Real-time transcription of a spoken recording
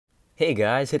Hey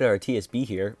guys, Hit Our TSB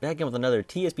here, back in with another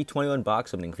TSB 21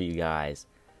 box opening for you guys.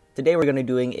 Today we're going to be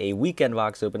doing a weekend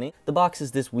box opening. The boxes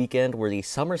this weekend were the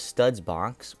Summer Studs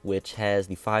box, which has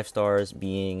the 5 stars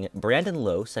being Brandon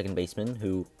Lowe, second baseman,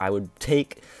 who I would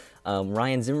take,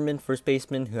 Ryan Zimmerman, first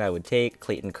baseman, who I would take,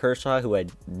 Clayton Kershaw, who I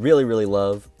really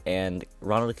love, and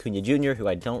Ronald Acuna Jr., who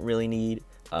I don't really need,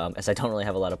 as I don't really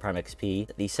have a lot of Prime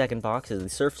XP. The second box is the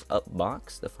Surf's Up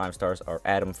box. The 5 stars are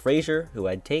Adam Frazier, who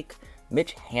I'd take,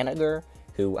 Mitch Haniger,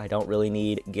 who I don't really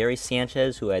need, Gary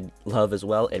Sanchez, who I love as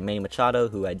well, and Manny Machado,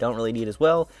 who I don't really need as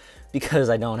well, because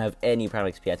I don't have any Prime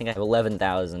XP. I think I have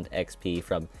 11,000 XP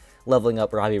from leveling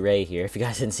up Robbie Ray here. If you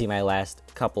guys didn't see my last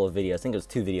couple of videos, I think it was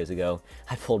 2 videos ago,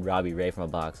 I pulled Robbie Ray from a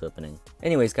box opening.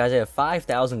 Anyways, guys, I have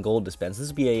 5,000 gold to spend, so this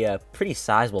will be a pretty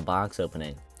sizable box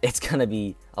opening. It's gonna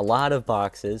be a lot of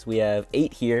boxes. We have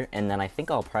 8 here, and then I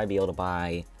think I'll probably be able to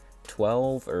buy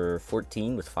 12 or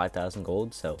 14 with 5,000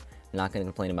 gold, so I'm not gonna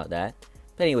complain about that.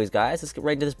 But anyways, guys, let's get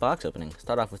right into this box opening.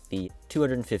 Start off with the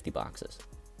 250 boxes.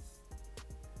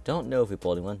 Don't know if we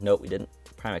pulled anyone. Nope, we didn't.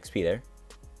 Prime XP there.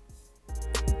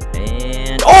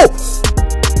 And oh!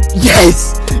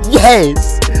 Yes!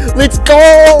 Yes! Let's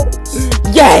go!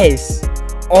 Yes!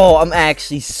 Oh, I'm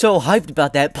actually so hyped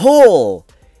about that pull!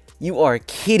 You are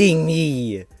kidding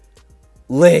me!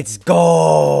 Let's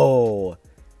go!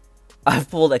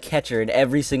 I've pulled a catcher in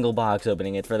every single box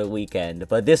opening it for the weekend,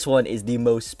 but this one is the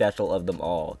most special of them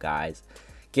all, guys.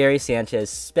 Gary Sanchez,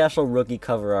 special rookie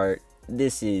cover art.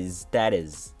 That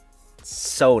is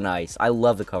so nice. I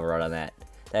love the cover art on that.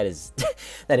 That is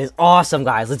awesome,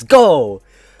 guys. Let's go!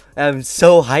 I'm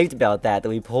so hyped about that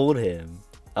we pulled him.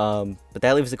 But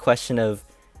that leaves the question of,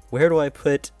 where do I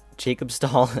put Jacob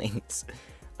Stallings?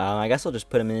 I guess I'll just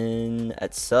put him in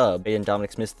at sub, and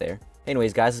Dominic Smith there.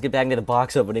 Anyways, guys, let's get back into the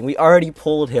box opening. We already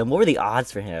pulled him. What were the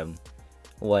odds for him?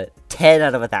 What? 10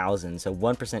 out of 1,000, so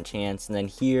 1% chance. And then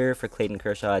here for Clayton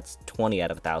Kershaw, it's 20 out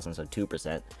of 1,000, so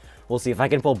 2%. We'll see if I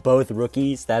can pull both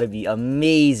rookies. That'd be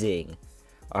amazing.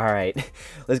 Alright,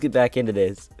 let's get back into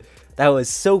this. That was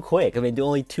so quick. I mean,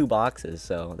 only 2 boxes,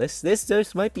 so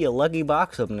this might be a lucky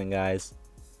box opening, guys.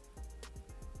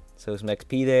 So some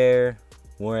XP there,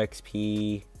 more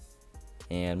XP.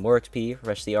 And more XP,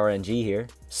 fresh the RNG here.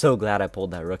 So glad I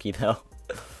pulled that rookie though.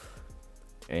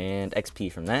 And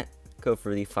XP from that. Go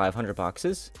for the 500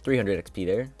 boxes. 300 XP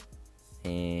there.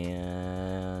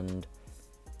 And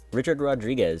Richard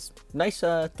Rodriguez. Nice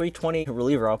 320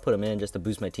 reliever. I'll put him in just to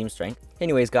boost my team strength.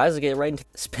 Anyways, guys, let's get right into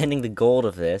spending the gold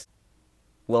of this.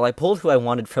 Well, I pulled who I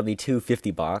wanted from the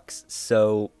 250 box.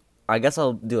 So I guess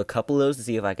I'll do a couple of those to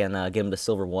see if I can get him the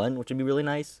silver 1, which would be really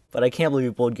nice. But I can't believe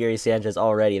we pulled Gary Sanchez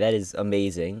already. That is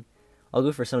amazing. I'll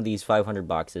go for some of these 500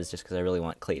 boxes just because I really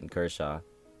want Clayton Kershaw.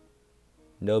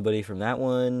 Nobody from that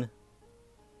one.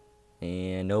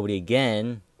 And nobody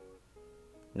again.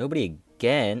 Nobody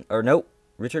again. Or nope.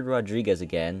 Richard Rodriguez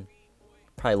again.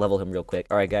 Probably level him real quick.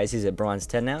 Alright, guys. He's at bronze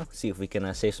 10 now. See if we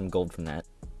can save some gold from that.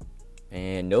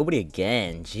 And nobody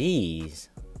again. Jeez.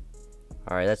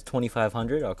 Alright, that's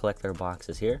 2,500. I'll collect our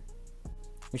boxes here.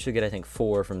 We should get, I think,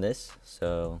 4 from this.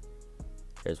 So,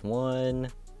 there's 1.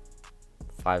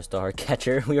 5-star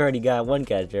catcher. We already got 1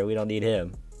 catcher. We don't need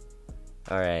him.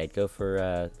 Alright, go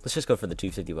for, let's just go for the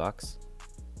 250 box.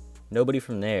 Nobody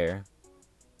from there.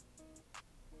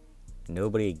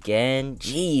 Nobody again.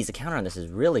 Jeez, the counter on this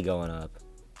is really going up.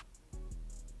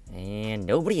 And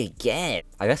nobody again.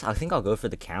 I think I'll go for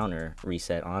the counter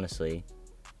reset, honestly.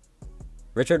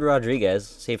 Richard Rodriguez,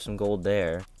 save some gold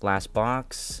there. Last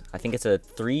box, I think it's a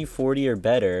 340 or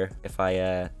better if I,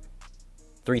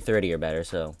 330 or better,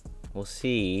 so we'll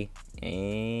see.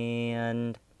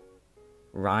 And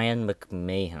Ryan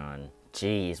McMahon.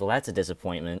 Jeez, well that's a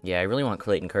disappointment. Yeah, I really want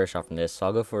Clayton Kershaw from this, so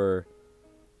I'll go for,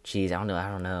 jeez, I don't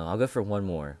know. I'll go for one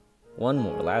more,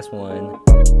 last one.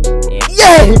 And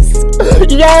yes!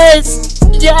 Yes!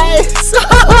 Yes!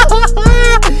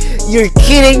 You're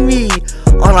kidding me!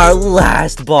 On our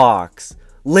last box.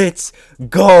 Let's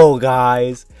go,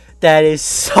 guys. That is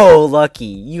so lucky.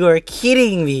 You are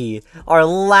kidding me. Our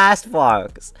last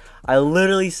box. I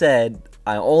literally said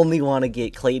I only want to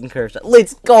get Clayton Kershaw.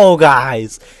 Let's go,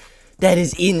 guys. That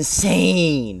is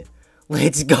insane.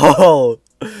 Let's go.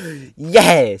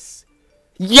 Yes.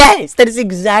 Yes. That is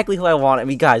exactly who I wanted. I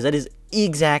mean, guys, that is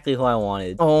exactly who I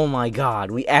wanted. Oh my god.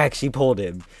 We actually pulled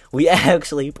him. We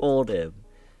actually pulled him.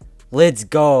 Let's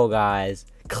go, guys.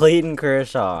 Clayton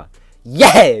Kershaw.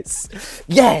 Yes!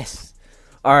 Yes!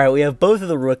 Alright, we have both of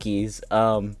the rookies.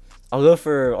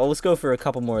 Let's go for a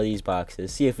couple more of these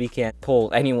boxes. See if we can't pull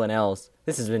anyone else.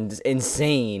 This has been just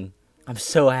insane. I'm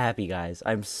so happy, guys.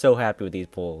 I'm so happy with these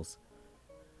pulls.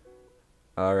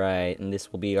 Alright, and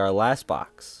this will be our last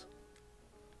box.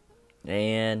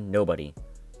 And nobody.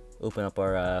 Open up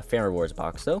our fan rewards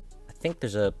box, though. I think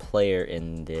there's a player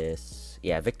in this.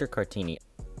 Yeah, Victor Cartini.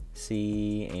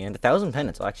 See, and 1,000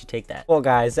 pennants. I'll actually take that. Well,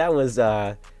 guys, that was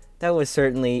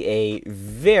certainly a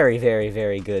very, very,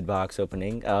 very good box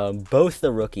opening. Both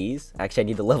the rookies. Actually, I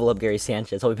need to level up Gary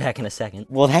Sanchez. I'll be back in a second.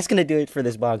 Well, that's going to do it for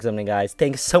this box opening, guys.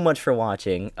 Thanks so much for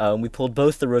watching. We pulled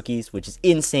both the rookies, which is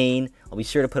insane. I'll be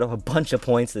sure to put up a bunch of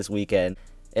points this weekend.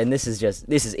 And this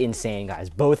is insane, guys.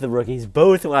 Both the rookies,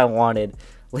 both who I wanted.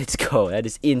 Let's go. That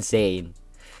is insane.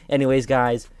 Anyways,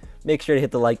 guys, make sure to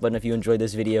hit the like button if you enjoyed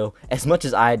this video as much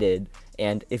as I did.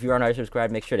 And if you aren't already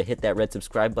subscribed, make sure to hit that red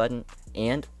subscribe button.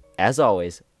 And as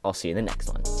always, I'll see you in the next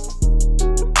one.